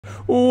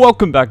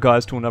Welcome back,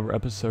 guys, to another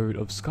episode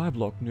of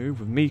SkyBlock New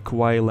with me,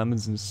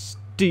 KawaiiLemons, and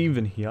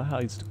Steven here.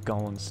 How's it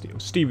going,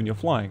 Steven, you're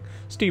flying.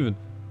 Steven,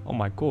 oh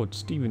my god,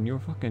 Steven, you're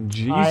fucking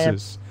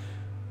Jesus.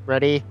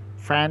 Ready,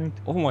 friend?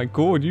 Oh my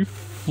god, you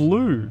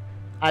flew.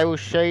 I will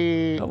show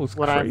you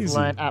what crazy. I've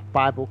learned at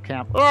Bible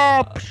camp.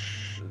 Oh,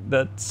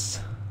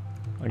 That's...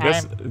 I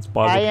guess it's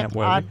Bible camp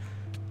worthy.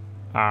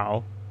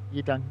 Ow.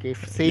 You done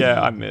goof. See,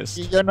 yeah, I missed.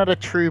 You're not a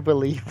true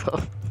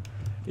believer.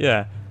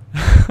 Yeah.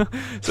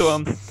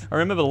 So, I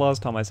remember the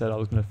last time I said I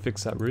was going to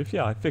fix that roof.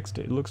 Yeah, I fixed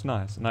it. It looks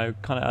nice. And I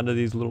kind of added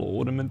these little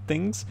ornament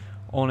things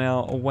on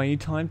our away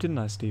time, didn't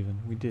I,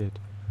 Steven? We did.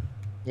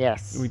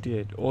 Yes. We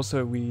did.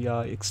 Also, we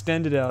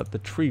extended out the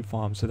tree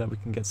farm so that we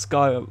can get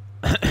sky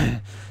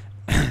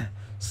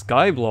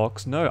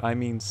blocks. No, I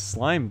mean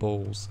slime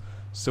balls.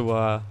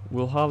 So,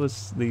 we'll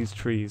harvest these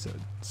trees at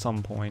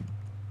some point.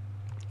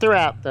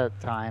 Throughout the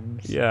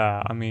times.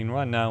 Yeah, I mean,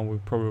 right now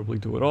we'll probably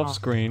do it off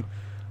screen.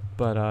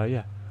 But,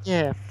 yeah.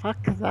 Yeah, fuck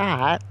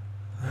that.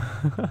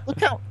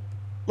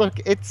 Look,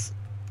 this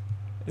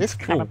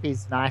cool.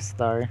 canopy's nice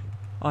though.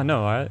 I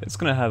know, right? It's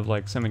gonna have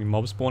like so many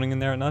mobs spawning in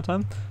there at night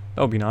time.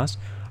 That would be nice.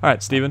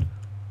 Alright, Steven.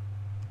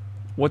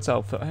 What's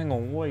out for... Hang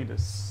on, wait a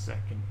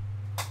second.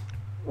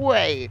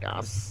 Wait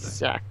a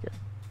second.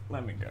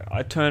 Let me go.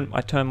 I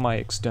turn my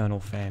external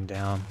fan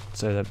down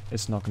so that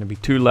it's not gonna be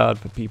too loud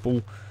for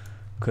people.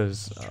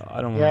 Because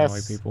I don't want to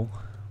annoy people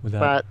with that.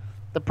 But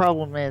the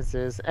problem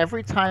is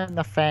every time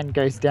the fan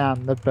goes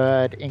down, the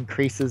bird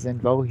increases in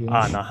volume.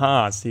 Ah,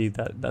 nah. See,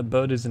 that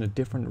bird is in a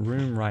different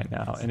room right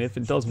now, and if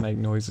it does make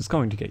noise, it's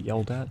going to get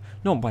yelled at.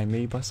 Not by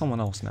me, by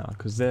someone else now,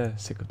 because they're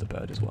sick of the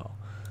bird as well.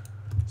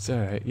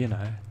 So, you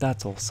know,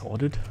 that's all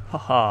sorted.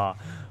 Haha.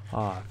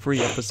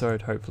 Free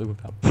episode, hopefully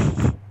without...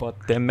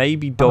 But there may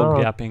be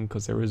dog yapping,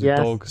 because there is a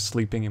dog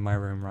sleeping in my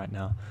room right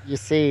now. You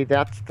see,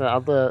 that's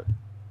the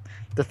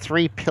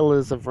three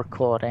pillars of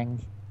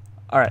recording.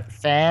 Alright.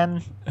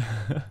 Fan,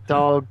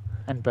 dog,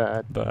 and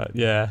bird. But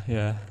yeah.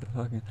 They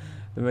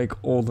make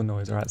all the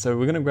noise. Alright, so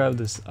we're gonna grab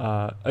this.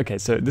 Okay,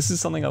 so this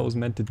is something I was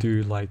meant to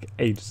do like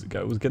ages ago.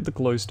 It was get the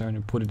glowstone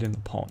and put it in the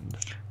pond.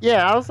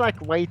 Yeah, I was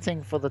like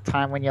waiting for the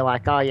time when you're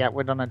like, oh yeah,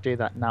 we're gonna do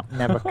that. No,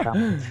 never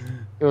come.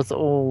 It was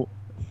all.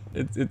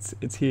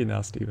 It's here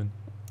now, Steven.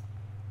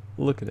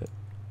 Look at it.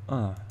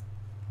 I'm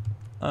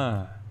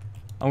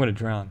gonna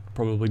drown.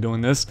 Probably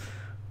doing this.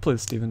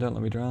 Please, Steven, don't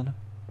let me drown.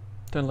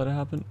 Don't let it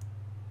happen.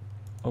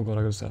 Oh god,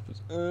 I gotta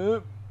surface.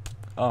 Oh,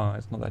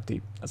 it's not that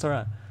deep. That's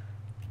alright.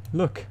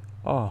 Look.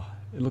 Oh,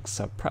 it looks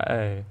so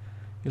pretty.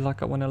 You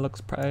like it when it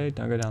looks pretty?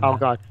 Don't go down there. Oh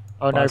god.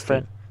 Oh no,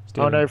 friend.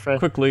 Steven, oh no, friend.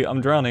 Quickly, I'm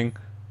drowning.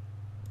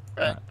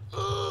 Right.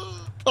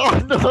 Oh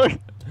no!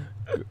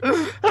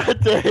 How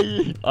dare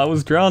you! I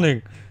was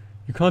drowning.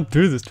 You can't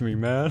do this to me,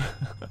 man.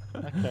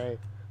 Okay.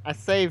 I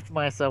saved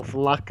myself,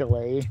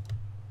 luckily.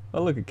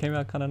 Oh look, it came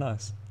out kind of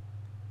nice.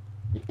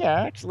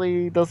 Yeah,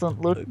 actually doesn't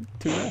look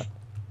too bad.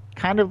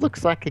 Kind of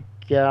looks like a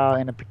girl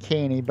in a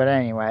bikini, but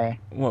anyway.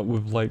 What,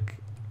 with like,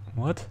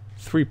 what?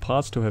 3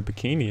 parts to her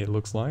bikini, it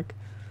looks like.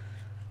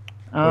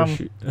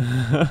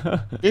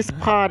 This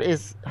part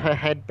is her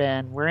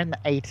headband. We're in the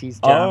 80s,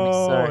 Jeremy,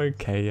 so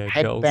okay, yeah,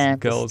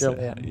 girls,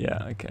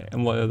 yeah, okay.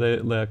 And what, are they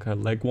like her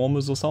leg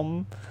warmers or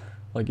something?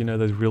 Like, you know,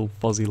 those real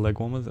fuzzy leg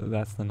warmers?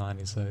 That's the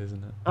 90s though,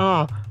 isn't it?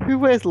 Oh, who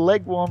wears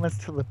leg warmers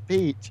to the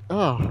beach?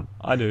 Oh.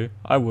 I do.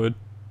 I would.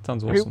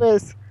 Sounds awesome.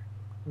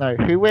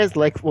 Who wears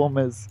leg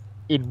warmers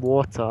in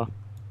water?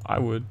 I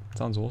would.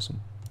 Sounds awesome.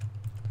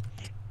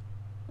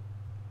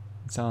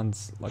 It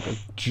sounds like a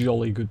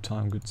jolly good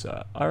time, good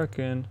set. I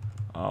reckon.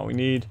 Oh, we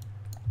need...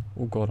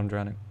 Oh god, I'm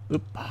drowning.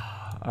 Oop.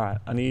 Alright,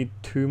 I need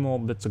 2 more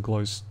bits of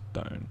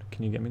glowstone.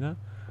 Can you get me that?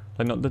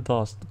 Like, not the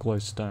last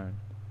glowstone.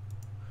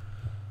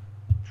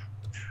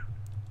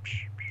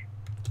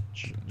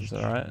 Is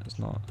that alright? It's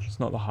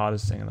not the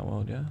hardest thing in the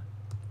world, yeah?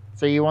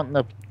 So you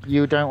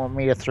don't want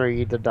me to throw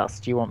you the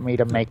dust, you want me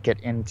to make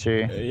it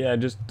into... yeah,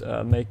 just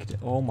make it,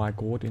 oh my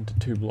god, into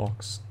 2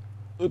 blocks.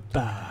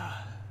 Ooppa.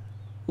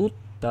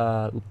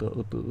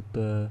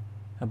 Ooppa.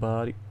 How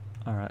about it?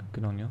 Alright,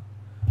 good on you.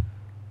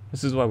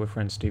 This is why we're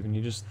friends, Steven.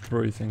 You just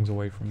throw things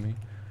away from me.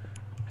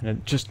 And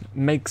it just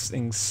makes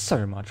things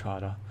so much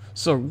harder.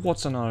 So,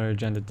 what's on our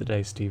agenda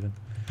today, Steven?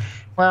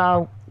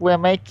 Well, we're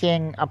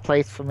making a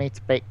place for me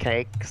to bake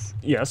cakes.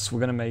 Yes,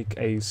 we're going to make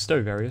a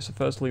stove area. So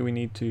firstly we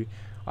need to...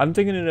 I'm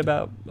thinking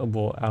about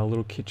our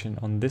little kitchen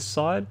on this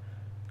side.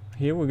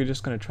 Here we're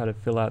just going to try to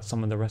fill out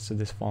some of the rest of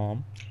this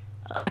farm.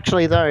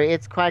 Actually though,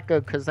 it's quite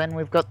good because then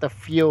we've got the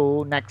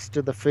fuel next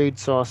to the food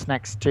source,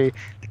 next to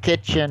the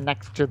kitchen,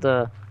 next to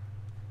the...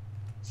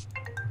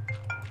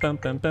 Bum,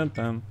 bum, bum,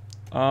 bum.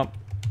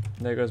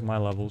 There goes my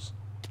levels.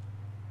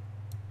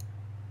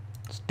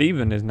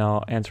 Steven is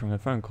now answering a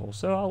phone call,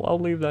 so I'll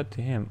leave that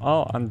to him.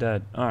 Oh, I'm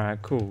dead.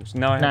 Alright, cool. So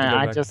now I have to go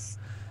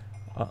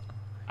back.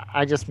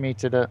 I just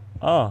muted it.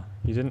 Oh,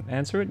 you didn't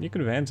answer it? You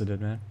could have answered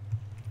it, man.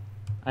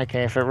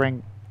 Okay, if it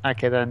ring...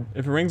 Okay, then...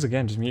 If it rings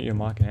again, just mute your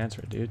mic and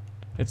answer it, dude.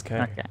 It's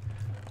okay. Okay.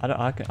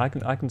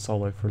 I can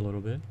solo for a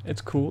little bit.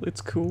 It's cool.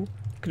 It could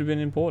have been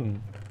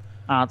important.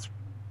 It's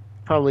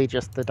probably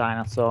just the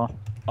dinosaur.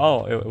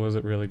 Oh, was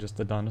it really just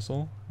the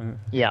dinosaur?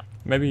 Yeah.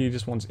 Maybe he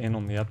just wants in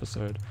on the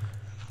episode.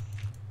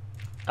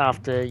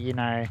 After, you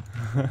know,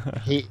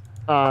 he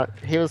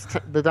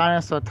the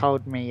dinosaur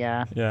told me,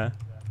 yeah. Yeah.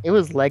 It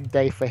was leg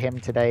day for him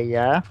today,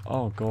 yeah.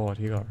 Oh god,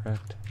 he got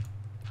wrecked.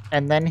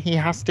 And then he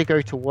has to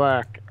go to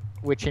work,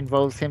 which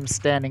involves him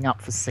standing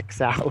up for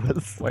 6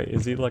 hours. Wait,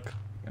 is he like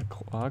a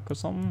clerk or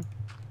something?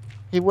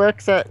 He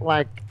works at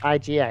like an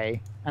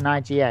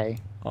IGA,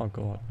 Oh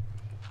god.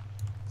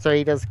 so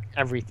he does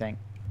everything.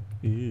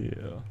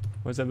 Yeah.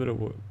 Where's that bit of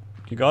wood?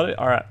 You got it?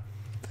 Alright.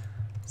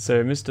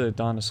 So, Mr.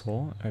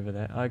 Dinosaur over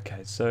there.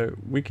 Okay, so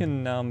we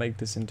can now make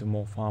this into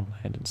more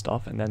farmland and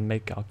stuff, and then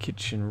make our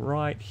kitchen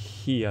right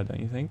here, don't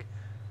you think?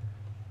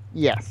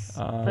 Yes.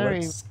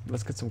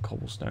 Let's get some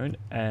cobblestone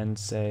and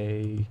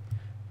say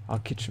our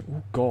kitchen.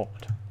 Oh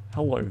god.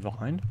 Hello,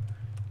 Vine.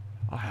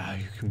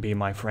 You can be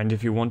my friend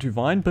if you want to,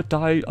 Vine, but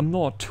I'm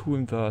not too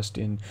immersed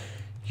in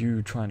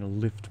you trying to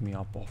lift me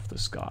up off the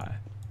sky.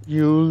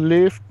 You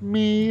lift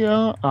me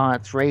up. Oh,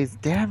 it's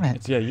raised. Damn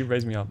it. Yeah, you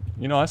raised me up.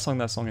 You know, I sung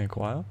that song in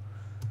choir.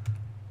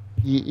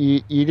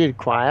 You did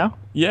choir?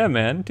 Yeah,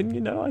 man. Didn't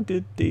you know I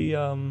did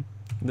the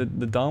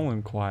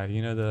Darwin choir?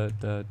 You know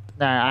the.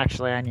 No,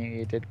 actually, I knew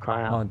you did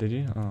choir. Oh, did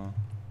you? Oh,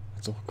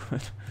 that's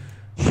awkward.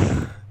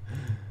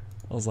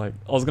 I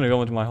was gonna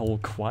go into my whole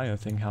choir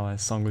thing, how I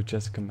sung with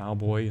Jessica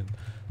Malboy and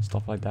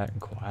stuff like that in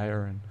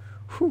choir, and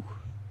whew.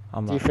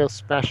 Do you feel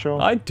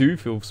special? I do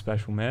feel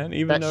special, man.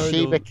 Even that though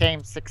she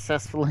became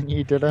successful and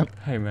you didn't.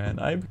 Hey, man,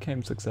 I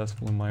became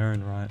successful in my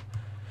own right,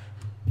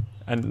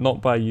 and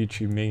not by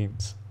YouTube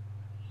memes.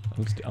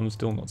 I'm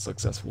still not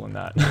successful in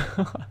that.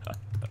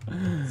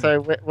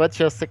 So, what's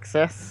your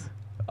success?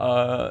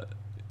 I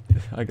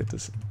get to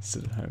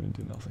sit at home and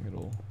do nothing at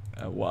all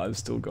while I'm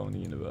still going to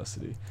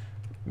university.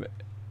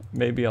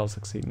 Maybe I'll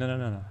succeed.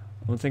 No.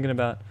 I'm thinking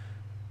about.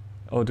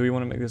 Oh, do we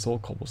want to make this all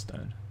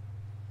cobblestone?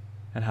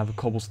 And have a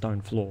cobblestone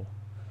floor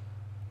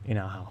in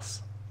our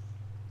house.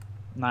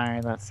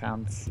 No, that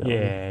sounds silly.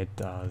 Yeah, it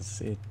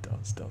does. It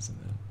does, doesn't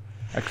it?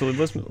 Actually,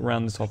 let's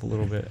round this off a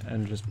little bit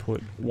and just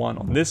put one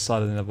on this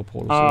side of the nether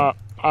portal.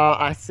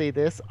 I see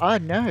this. Oh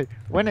no,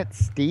 when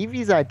it's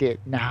Stevie's idea,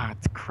 nah,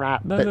 it's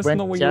crap. No, but that's when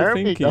not what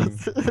Jeremy you were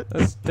thinking. does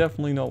That's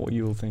definitely not what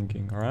you were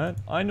thinking, alright?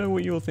 I know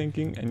what you were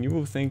thinking, and you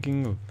were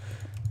thinking of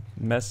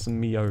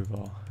messing me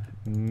over.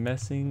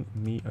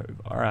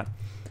 Alright.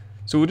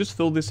 So we'll just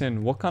fill this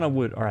in. What kind of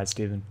wood? Alright,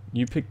 Steven.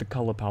 You pick the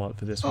color palette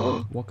for this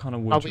one. What kind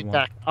of wood do you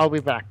want? I'll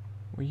be back.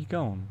 Where are you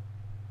going?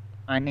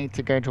 I need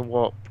to go to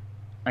warp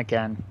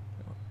again.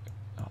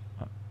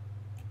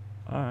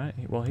 Alright,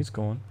 well, he's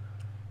gone.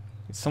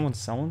 Is someone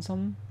selling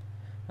something?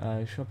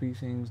 Shoppy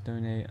things,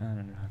 donate. I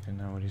don't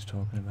know what he's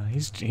talking about.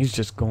 He's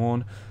just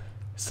gone.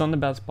 Something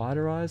about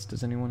spider eyes?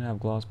 Does anyone have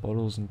glass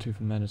bottles and 2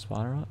 fermented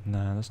spider eye?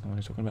 No, that's not what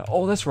he's talking about.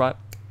 Oh, that's right.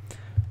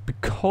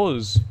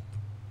 Because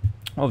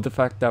of the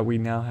fact that we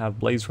now have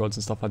blaze rods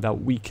and stuff like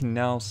that, we can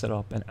now set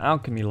up an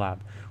alchemy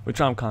lab, which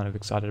I'm kind of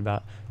excited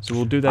about. So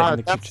we'll do that in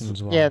the kitchen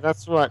as well. Yeah,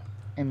 that's what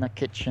in the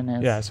kitchen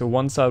is. Yeah, so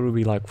one side will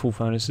be like full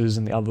furnaces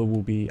and the other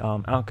will be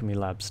alchemy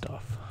lab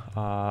stuff.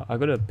 I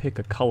gotta pick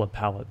a color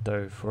palette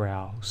though for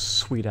our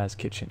sweet ass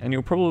kitchen. And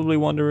you're probably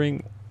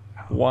wondering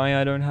why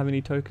I don't have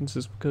any tokens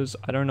is because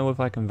I don't know if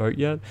I can vote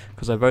yet,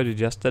 because I voted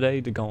yesterday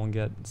to go and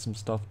get some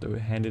stuff to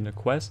hand in a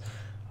quest.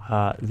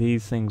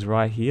 These things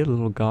right here,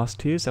 little ghast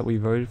tiers that we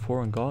voted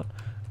for and got,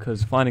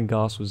 because finding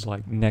ghast was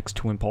like next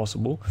to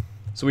impossible.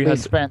 So we had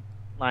spent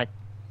like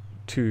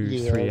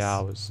 2-3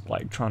 hours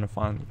like trying to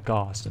find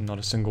ghast and not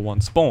a single one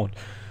spawned.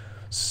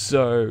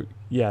 So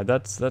yeah,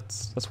 that's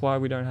why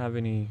we don't have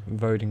any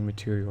voting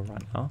material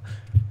right now,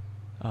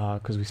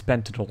 because we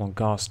spent it all on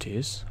ghast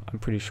tiers, I'm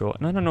pretty sure,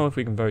 and I don't know if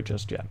we can vote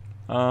just yet.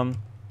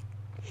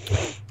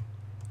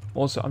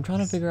 Also, I'm trying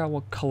to figure out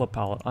what color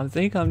palette. I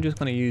think I'm just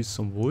gonna use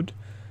some wood.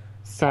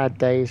 Sad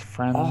days,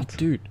 friend. Oh,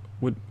 dude,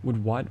 would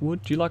white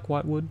wood? Do you like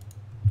white wood?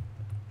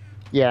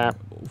 Yeah.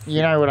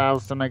 You know what I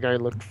was gonna go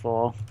look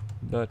for?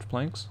 Birch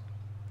planks?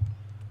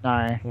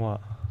 No.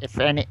 What?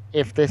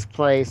 If this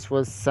place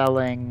was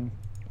selling.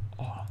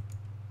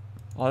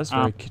 Oh, that's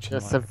very kitchen.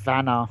 The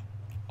savannah.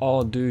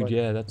 Oh, dude,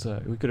 yeah,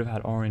 we could have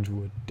had orange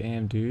wood.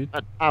 Damn, dude.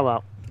 Oh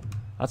well.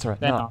 That's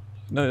alright.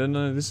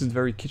 No, this is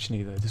very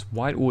kitcheny though. This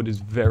white wood is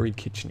very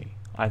kitcheny,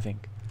 I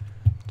think.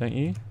 Don't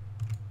you?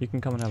 You can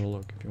come and have a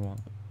look if you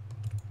want.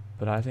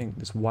 But I think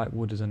this white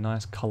wood is a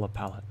nice color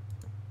palette.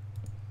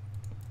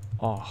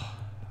 Oh,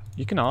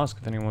 you can ask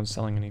if anyone's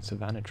selling any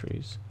savannah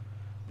trees.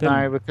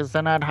 No, because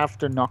then I'd have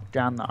to knock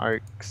down the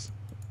oaks.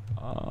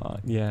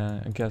 Yeah,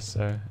 I guess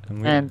so.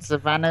 And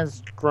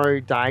savannas grow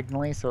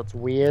diagonally, so it's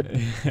weird.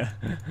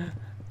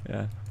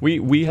 Yeah.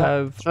 We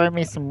have. Throw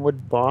me some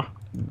wood, bar.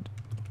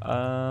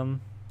 Oh,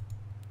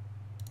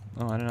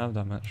 I don't have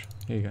that much.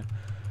 Here you go.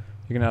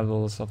 You can have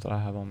all the stuff that I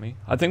have on me.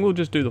 I think we'll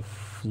just do the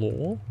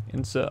floor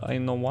in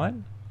the white.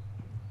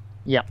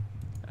 Yep.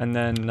 And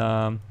then,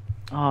 do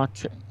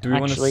we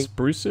want to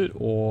spruce it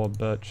or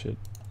birch it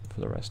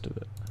for the rest of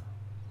it?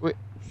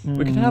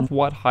 We can have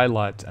white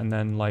highlights and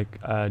then like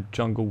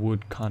jungle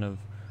wood kind of.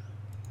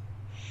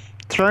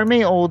 Throw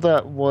me all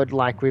the wood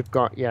like we've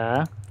got,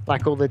 yeah?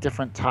 Like all the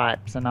different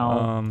types, and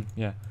I'll...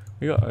 Yeah.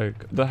 We got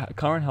oak. The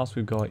current house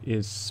we've got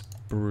is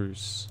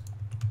spruce.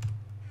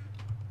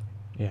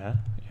 Yeah,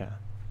 yeah.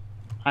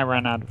 I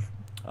ran out of...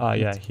 Ah,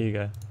 yeah, here you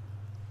go.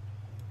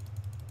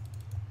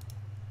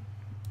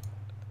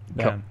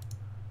 Bam. Cool.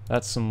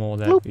 That's some more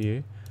there Bloop. for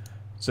you.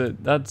 So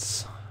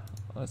that's...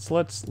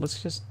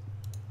 Let's just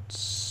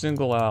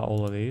single out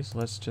all of these.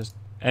 Let's just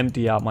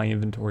empty out my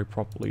inventory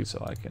properly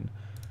so I can...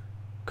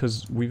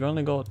 Because we've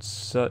only got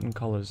certain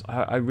colors.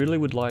 I really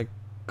would like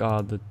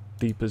the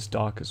deepest,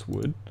 darkest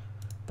wood.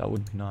 That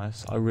would be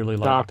nice. I really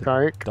like Dark the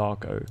oak.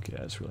 dark oak.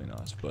 Yeah, it's really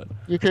nice. But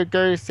You could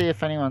go see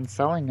if anyone's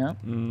selling it.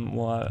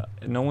 well,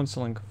 no one's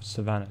selling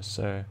Savannah,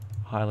 so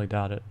highly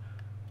doubt it.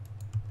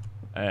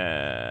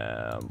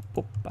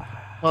 Boop.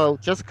 Well,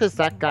 just because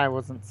that guy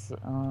wasn't...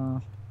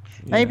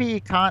 Maybe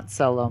you can't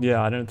sell them.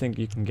 Yeah, I don't think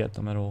you can get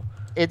them at all.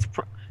 It's...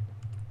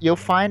 You'll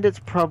find it's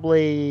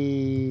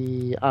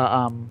probably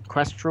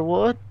quest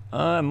reward.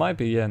 It might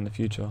be, yeah, in the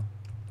future.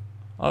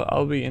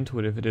 I'll be into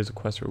it if it is a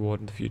quest reward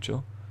in the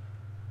future.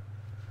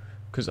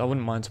 Because I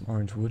wouldn't mind some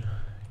orange wood.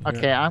 Yeah.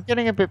 Okay, I'm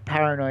getting a bit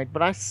paranoid,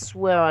 but I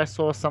swear I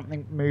saw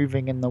something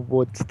moving in the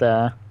woods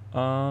there.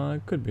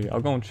 It could be.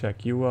 I'll go and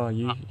check.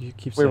 You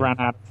keep We saying. ran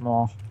out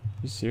more.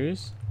 You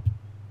serious?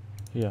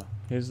 Yeah.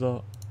 Here's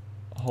the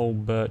whole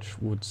birch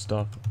wood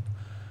stuff.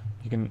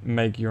 You can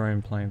make your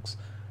own planks.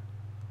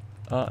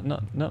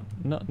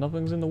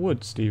 Nothing's in the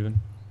woods, Steven.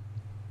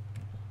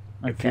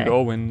 If you Okay.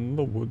 go in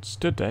the woods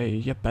today,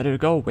 you better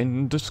go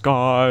in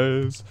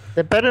disguise.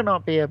 There better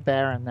not be a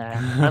bear in there.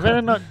 I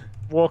better not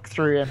walk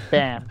through and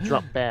bam,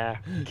 drop bear.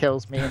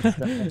 Kills me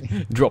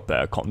instantly. Drop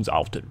Bear comes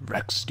out and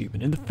wrecks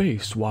Steven in the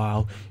face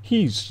while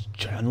he's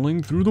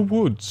channeling through the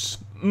woods.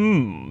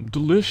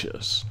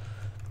 Delicious.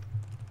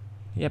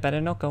 You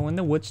better not go in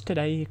the woods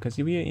today, because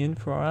you'll be in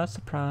for a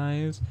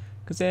surprise.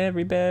 Because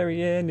every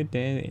berry in it,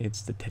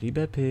 it's the teddy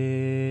bear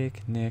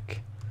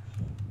picnic.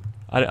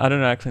 I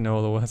don't actually know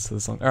all the words to the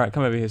song. Alright,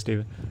 come over here,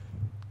 Steven.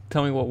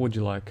 Tell me, what would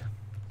you like?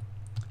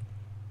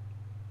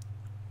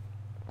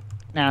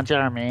 Now,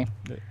 Jeremy,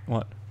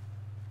 What?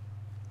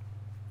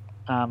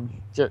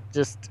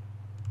 just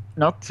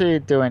not to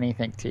do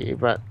anything to you,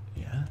 but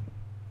Yeah?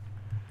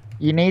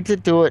 you need to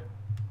do it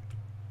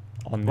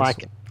On this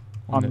like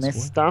on this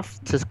wood?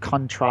 stuff to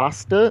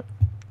contrast it.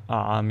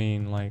 I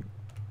mean, like,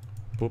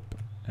 boop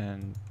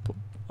and boop.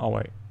 Oh,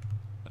 wait.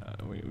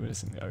 We're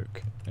missing the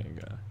oak. There you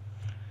go.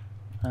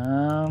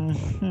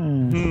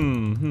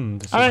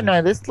 I don't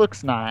know. This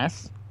looks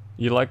nice.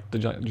 You like the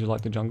do you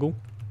like the jungle?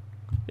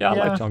 Yeah, I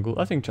Yeah. like jungle.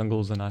 I think jungle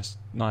is a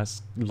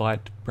nice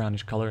light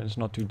brownish color, and it's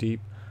not too deep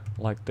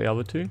like the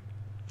other two.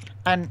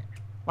 And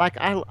like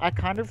I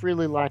kind of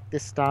really like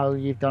this style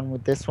you've done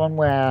with this one,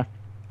 where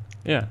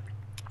Yeah.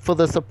 for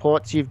the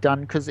supports you've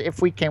done, because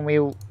if we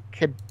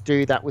could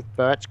do that with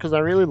birch, because I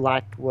really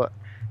like what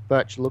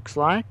birch looks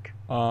like.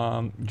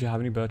 Do you have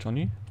any birch on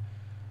you?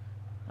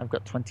 I've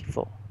got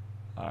 24.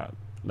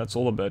 That's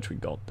all the birch we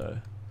got though.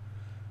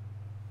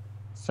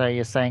 So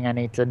you're saying I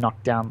need to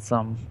knock down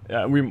some?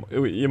 Yeah,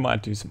 you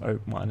might do some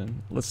oak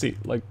mining. Let's see.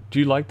 Like, do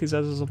you like these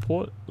as a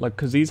support? Like,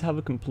 cause these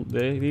have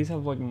these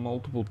have like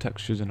multiple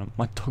textures in them.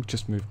 My dog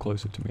just moved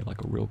closer to me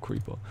like a real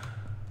creeper.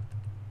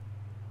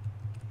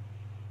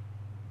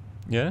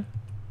 Yeah.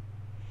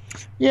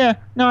 Yeah,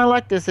 no, I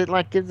like this. It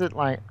like gives it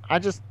like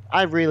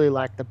I really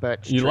like the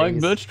birch trees. You like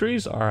birch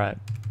trees? All right.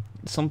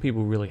 Some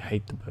people really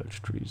hate the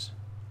birch trees.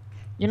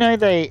 You know,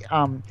 they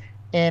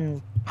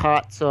in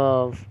parts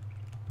of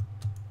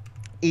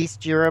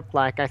East Europe,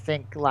 like I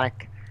think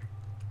like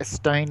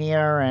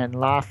Estonia and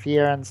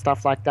Latvia and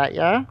stuff like that,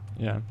 yeah?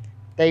 Yeah.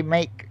 They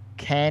make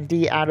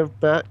candy out of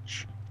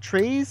birch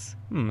trees.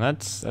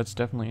 That's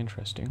definitely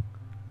interesting.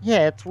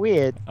 Yeah, it's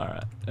weird. All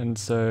right. And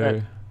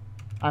so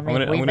I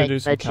mean, I'm we gonna make do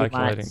some Vegemite,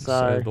 calculating.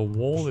 so So the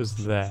wall is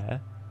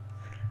there,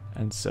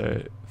 and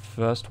so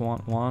first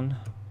one,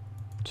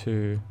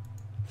 2,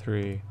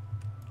 3,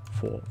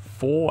 4.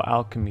 4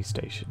 alchemy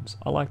stations.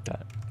 I like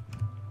that.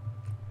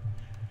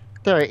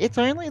 so it's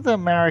only the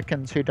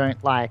Americans who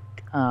don't like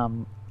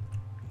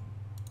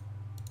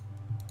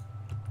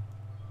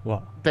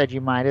What?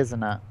 Vegemite,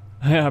 isn't it?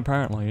 Yeah,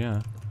 apparently,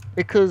 yeah.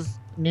 Because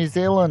New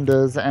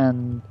Zealanders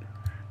and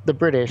the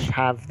British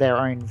have their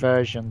own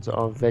versions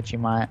of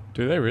Vegemite.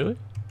 Do they really?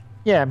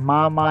 Yeah,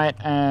 Marmite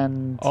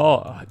and...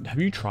 Oh, have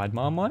you tried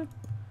Marmite?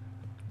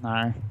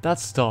 No. That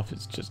stuff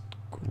is just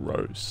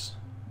gross.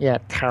 Yeah,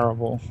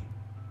 terrible.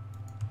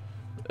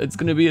 It's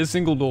gonna be a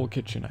single door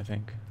kitchen, I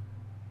think.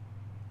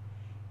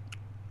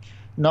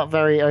 Not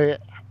very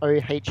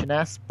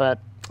OH&S, but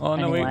Oh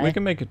no, Anyway. we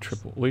can make it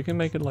triple. We can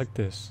make it like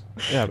this.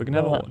 Yeah, we can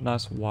have a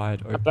nice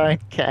wide I open,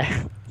 don't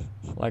care.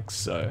 like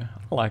so.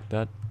 I like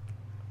that.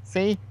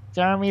 See,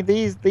 Jeremy,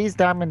 these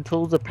diamond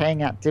tools are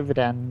paying out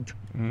dividend.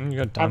 You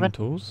got diamond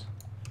tools?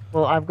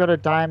 Well, I've got a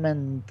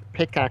diamond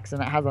pickaxe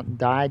and it hasn't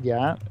died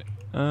yet.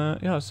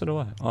 Yeah, so do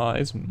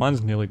I.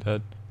 Mine's nearly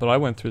dead, but I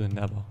went through the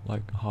Nether,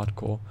 like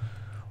hardcore.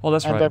 Oh,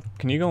 that's And right.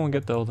 Can you go and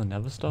get all the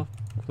Nether stuff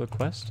for the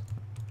quest?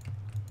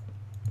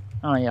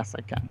 Oh, yes,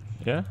 I can.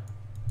 Yeah.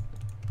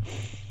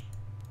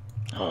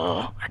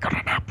 Oh, I got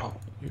an apple.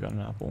 You got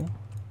an apple?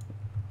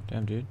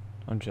 Damn, dude.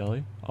 I'm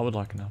jelly. I would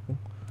like an apple.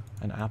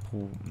 An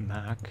apple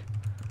Mac.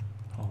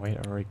 Oh, wait,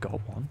 I already got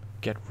one.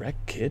 Get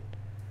wrecked, kid.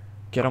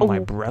 Get on my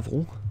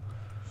Breville.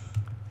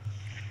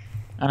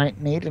 I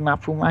don't need an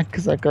apple Mac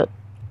because I got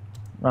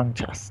wrong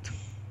chest.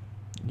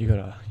 You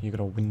got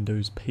a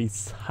Windows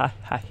piece.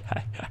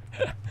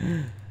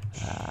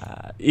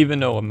 Even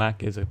though a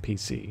Mac is a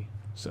PC,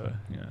 so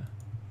yeah,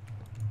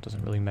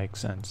 doesn't really make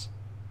sense.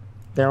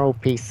 They're all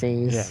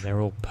PCs. Yeah, they're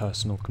all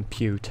personal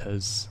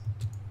computers.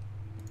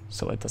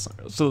 So it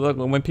doesn't. So like,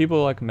 when people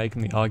are like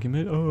making the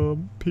argument, oh,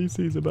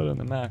 PCs are better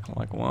than Mac, I'm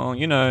like, well,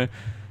 you know,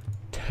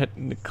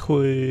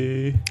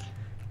 technically.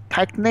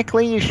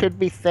 Technically, you should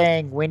be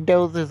saying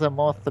Windows is a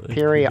more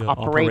superior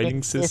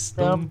operating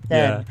system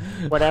than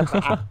whatever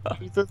Apple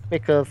uses,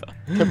 because,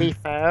 to be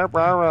fair,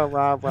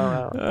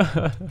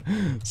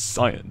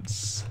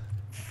 Science.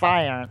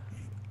 Science.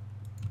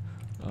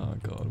 Oh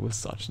god, we're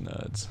such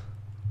nerds.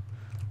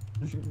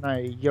 No,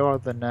 you're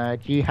the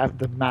nerd. You have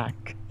the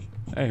Mac.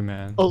 Hey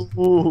man.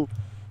 Oh.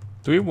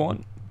 Do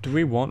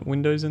we want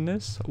Windows in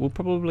this? We'll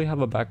probably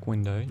have a back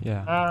window,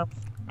 yeah.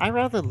 I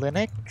rather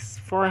Linux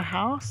for a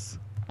house.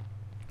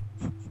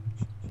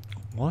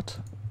 What?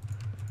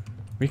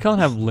 We can't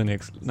have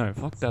Linux. No,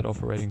 fuck that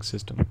operating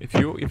system. If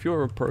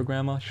you're a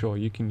programmer, sure,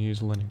 you can use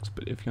Linux,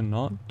 but if you're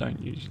not,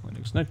 don't use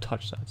Linux. Don't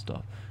touch that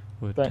stuff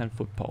with a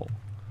 10-foot pole.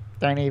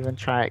 Don't even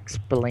try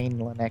explain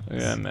Linux.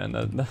 Yeah, man,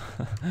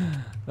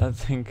 that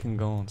thing can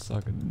go and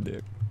suck a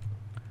dick.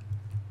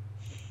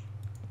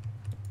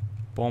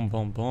 Boom,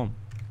 boom, boom.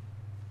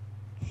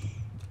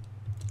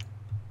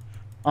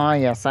 Oh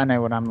yes, I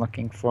know what I'm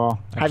looking for.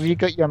 Have you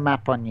got your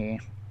map on you?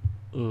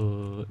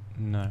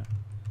 No.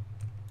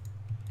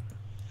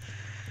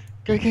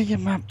 Go get your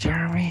map,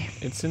 Jeremy.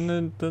 It's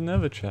in the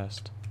nether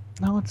chest.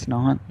 No, it's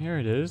not. Here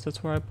it is.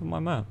 That's where I put my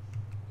map.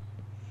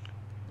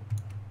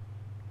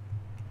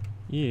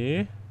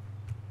 Yeah.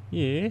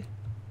 Yeah.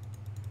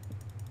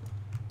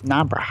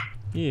 Nah, bruh.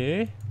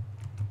 Yeah.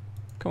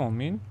 Come on,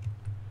 man.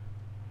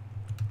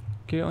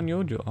 Get it on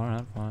your jaw.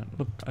 Alright, fine.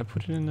 Look, I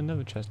put it in the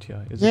nether chest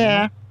here. Is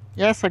yeah. It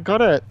yes, I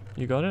got it.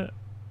 You got it?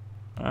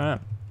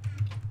 Alright.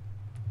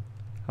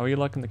 How are you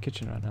liking the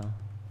kitchen right now?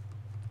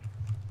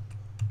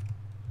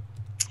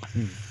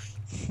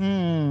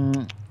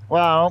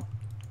 Well,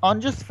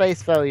 on just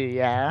face value,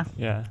 yeah.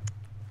 Yeah.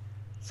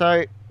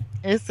 So,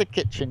 here's the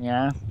kitchen,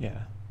 yeah. Yeah.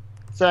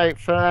 So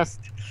first,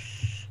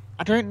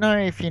 I don't know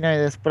if you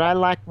know this, but I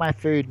like my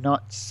food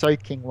not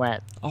soaking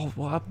wet. Oh,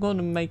 well, I'm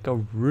gonna make a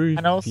roof.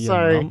 And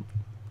also,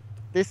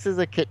 this is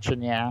a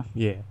kitchen, yeah.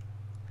 Yeah.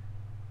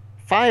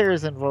 Fire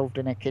is involved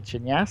in a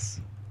kitchen, yes.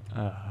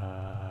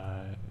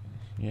 Yeah.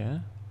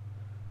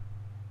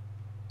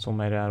 It's all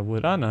made out of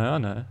wood. I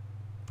know.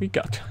 We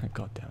got.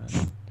 God damn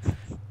it.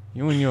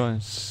 You and your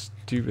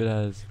stupid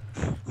ass.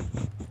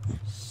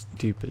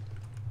 Stupid.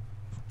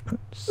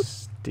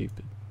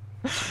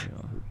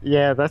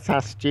 Yeah, that's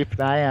how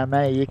stupid I am,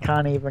 eh? You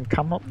can't even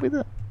come up with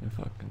it. You're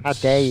fucking how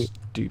dare you?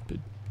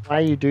 Stupid. Why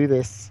you do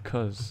this?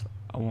 Because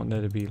I want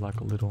there to be like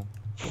a little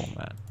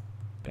format.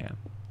 Bam.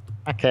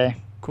 Okay.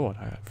 God,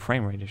 I got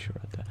frame rate issue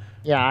right there.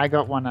 Yeah, I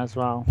got one as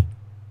well.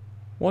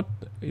 What?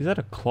 Is that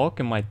a clock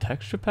in my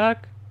texture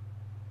pack?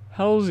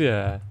 Hells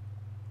yeah.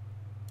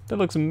 That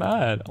looks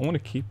mad. I want to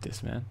keep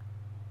this, man.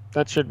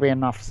 That should be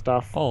enough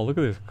stuff. Oh, look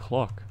at this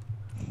clock.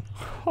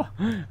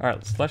 Alright,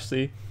 let's slash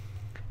C.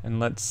 And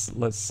let's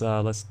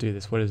do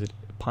this. What is it?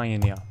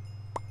 Pioneer.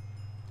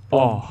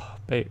 Oh,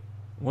 babe.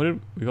 What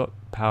did we got?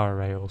 Power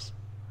rails.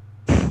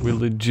 We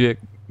legit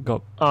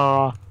got.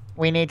 Oh,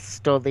 we need to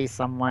store these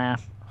somewhere.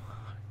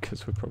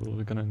 Because we're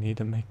probably gonna need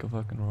to make a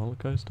fucking roller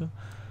coaster.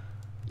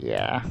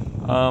 Yeah.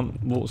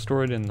 We'll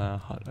store it in the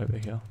hut over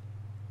here.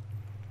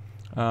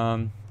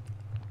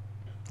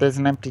 There's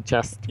an empty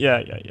chest.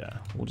 Yeah.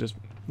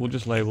 We'll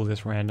just label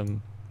this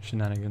random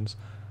shenanigans.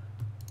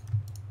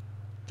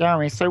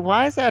 Jeremy, so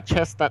why is our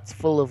chest that's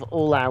full of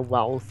all our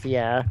wealth,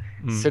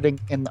 sitting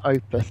in the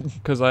open?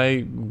 Because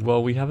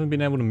well, we haven't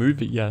been able to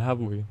move it yet, have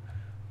we?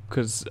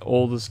 Because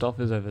all the stuff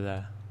is over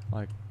there.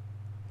 Like,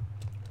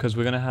 because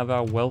we're going to have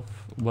our wealth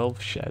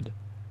shed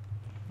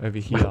over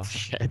here. Wealth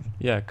shed?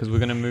 Yeah, because we're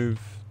going to move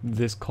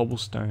this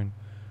cobblestone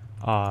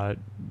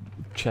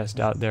chest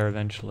out there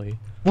eventually.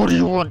 What do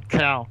you want,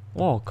 cow?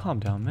 Oh, calm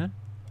down, man.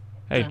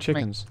 Hey,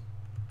 chickens.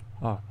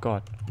 Oh,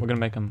 God. We're going to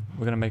make them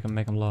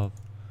love.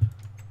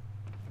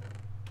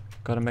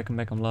 Gotta make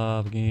them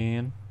love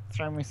again.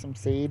 Throw me some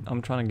seed.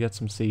 I'm trying to get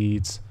some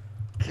seeds.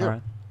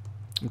 Alright.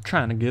 I'm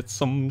trying to get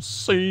some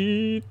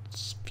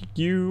seeds for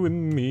you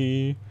and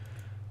me.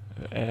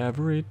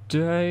 Every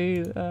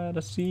day that I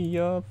see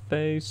your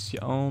face, you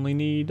only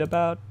need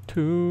about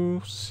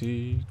 2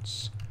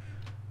 seeds.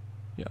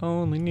 You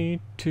only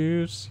need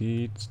 2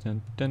 seeds.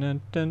 Dun, dun,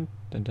 dun, dun,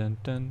 dun, dun,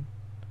 dun.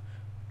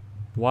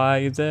 Why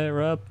is there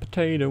a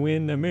potato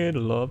in the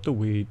middle of the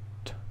wheat?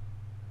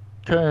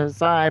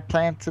 'Cause I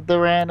planted the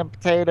random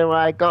potato,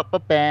 I got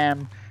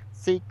ba-bam.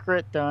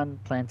 Secret done,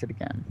 planted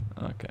again.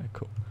 Okay,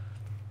 cool.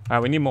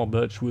 Alright, we need more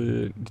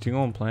birchwood. Did you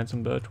go and plant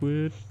some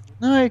birchwood?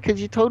 No,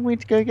 because you told me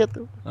to go get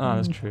the. Oh,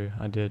 that's true.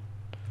 I did.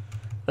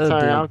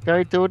 Sorry, Dude, I'll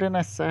go do it in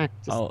a sec.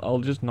 Just... I'll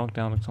just knock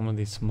down some of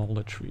these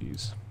smaller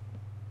trees.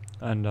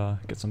 And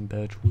get some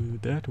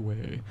birchwood that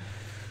way.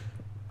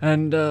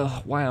 And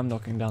while I'm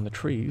knocking down the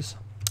trees,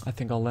 I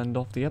think I'll end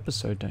off the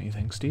episode, don't you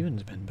think, Steven?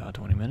 It's been about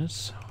 20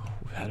 minutes.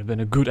 We've been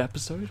a good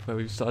episode where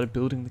we started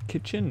building the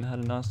kitchen and had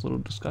a nice little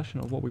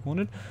discussion of what we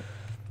wanted.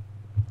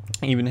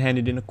 Even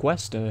handed in a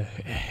quest,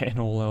 in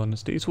all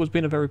honesty. So it's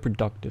been a very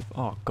productive.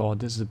 Oh god,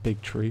 this is a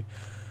big tree.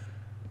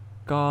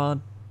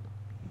 God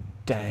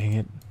dang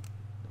it.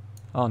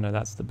 Oh no,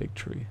 that's the big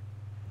tree.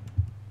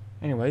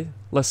 Anyway,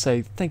 let's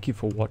say thank you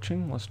for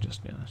watching. Let's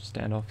just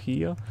stand off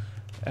here.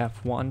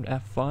 F1,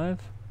 F5,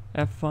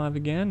 F5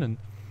 again, and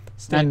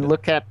stand. And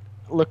look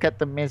at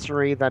the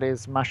misery that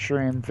is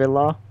Mushroom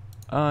Villa.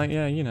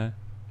 Yeah, you know,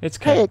 it's.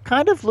 Hey, it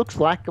kind of looks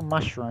like a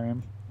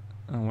mushroom.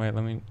 Oh wait,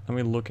 let me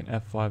look in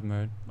F5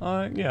 mode.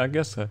 Yeah, I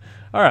guess so.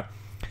 All right.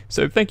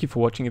 So thank you for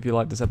watching. If you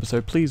liked this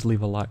episode, please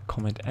leave a like,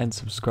 comment, and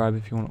subscribe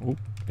if you want.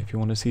 If you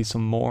want to see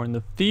some more in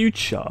the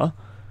future.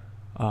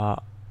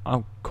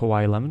 I'm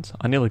KawaiiLemons.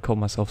 I nearly called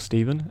myself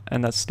Steven,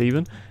 and that's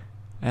Steven.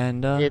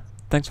 And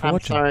thanks for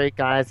watching. I'm sorry,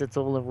 guys. It's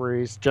all a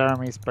ruse.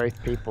 Jeremy's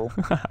both people.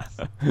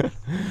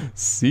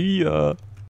 See ya.